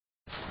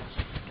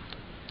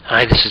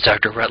Hi, this is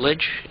Dr.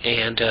 Rutledge,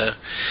 and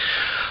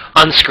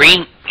on the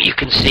screen you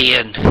can see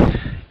an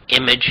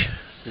image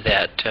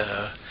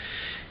that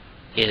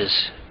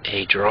is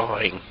a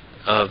drawing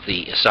of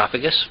the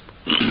esophagus,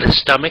 the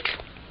stomach,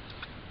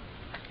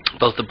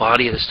 both the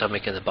body of the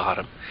stomach and the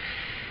bottom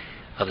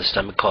of the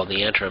stomach, called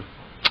the antrum.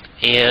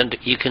 And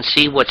you can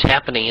see what's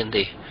happening in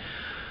the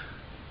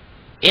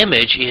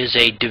image is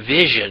a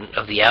division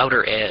of the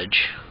outer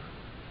edge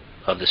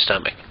of the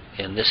stomach.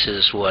 And this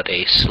is what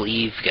a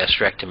sleeve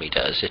gastrectomy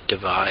does. It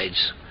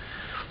divides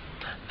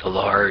the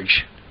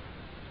large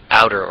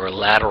outer or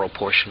lateral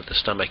portion of the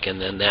stomach, and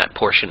then that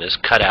portion is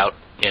cut out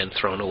and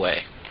thrown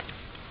away.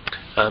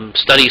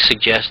 Studies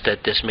suggest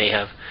that this may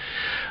have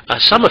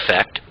some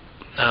effect.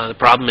 The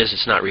problem is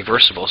it's not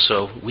reversible,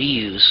 so we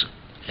use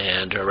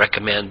and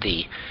recommend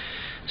the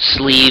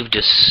sleeve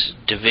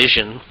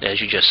division,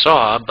 as you just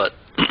saw, but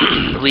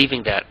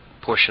leaving that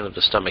portion of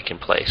the stomach in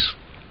place.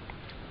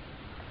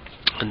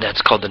 And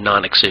that's called the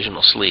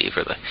non-excisional sleeve,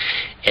 or the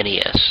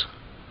NES.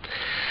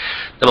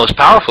 The most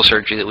powerful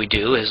surgery that we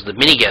do is the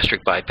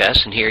mini-gastric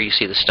bypass, and here you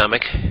see the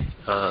stomach,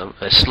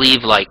 a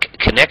sleeve-like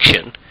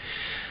connection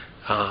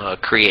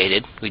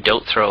created. We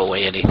don't throw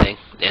away anything.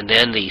 And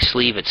then the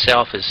sleeve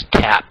itself is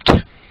tapped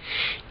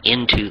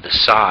into the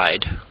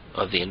side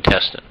of the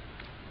intestine.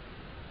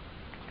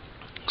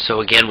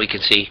 So again, we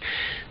can see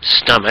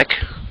stomach,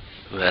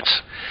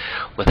 that's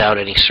without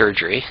any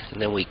surgery,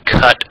 and then we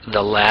cut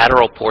the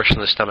lateral portion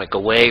of the stomach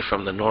away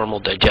from the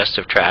normal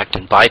digestive tract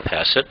and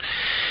bypass it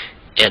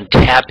and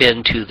tap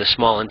into the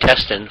small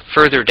intestine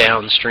further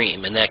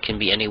downstream, and that can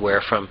be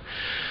anywhere from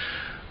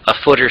a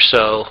foot or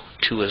so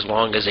to as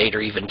long as 8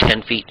 or even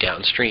 10 feet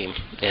downstream.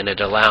 And it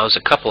allows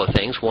a couple of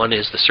things. One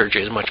is the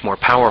surgery is much more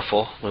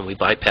powerful when we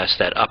bypass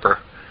that upper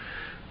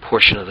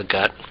portion of the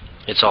gut.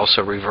 It's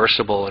also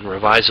reversible and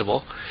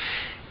revisable,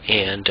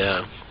 and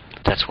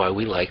that's why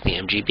we like the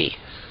MGB.